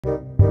I'm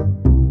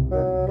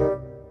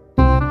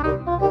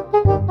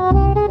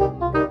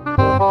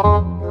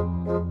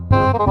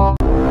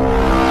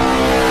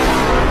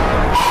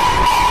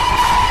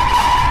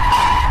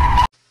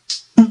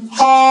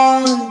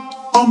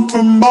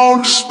from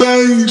outer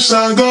space.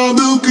 I got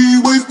Milky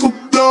Way for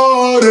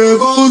blood,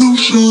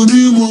 evolution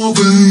in my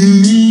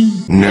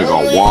veins. Nigga,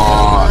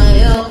 what?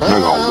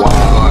 Nigga,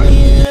 what?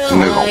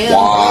 Nigga,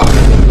 what?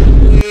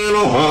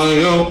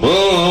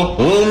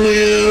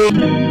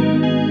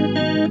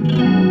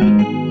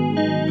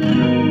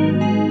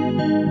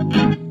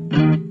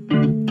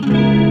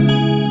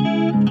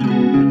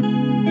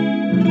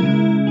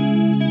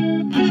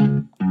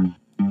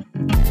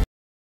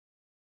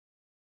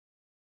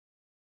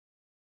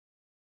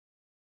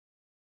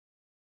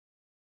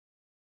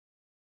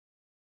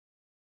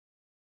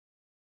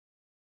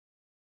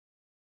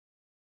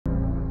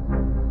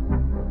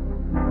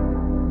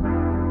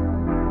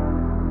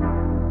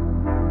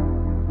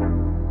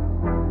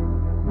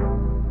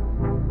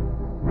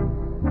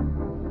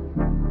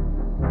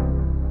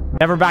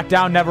 Never back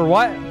down, never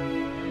what?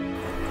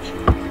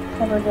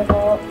 Never give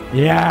up.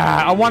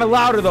 Yeah, I want it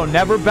louder though.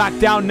 Never back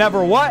down,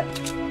 never what?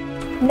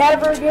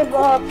 Never give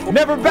up.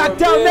 Never back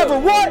down, never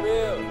what?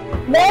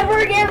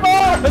 Never give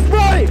up. That's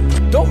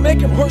right. Don't make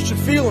them hurt your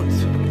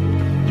feelings.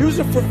 Use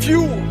them for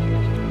fuel.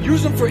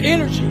 Use them for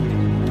energy.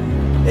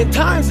 In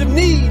times of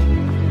need,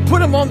 put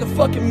them on the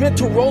fucking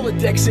mental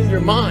Rolodex in your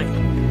mind.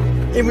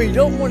 And when you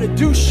don't want to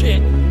do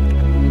shit,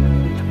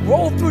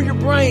 roll through your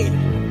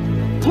brain.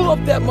 Pull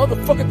up that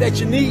motherfucker that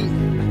you need.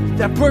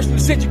 That person who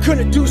said you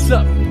couldn't do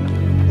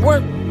something.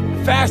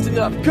 Weren't fast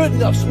enough, good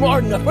enough,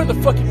 smart enough, where the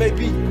fuck you may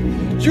be.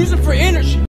 Use it for energy.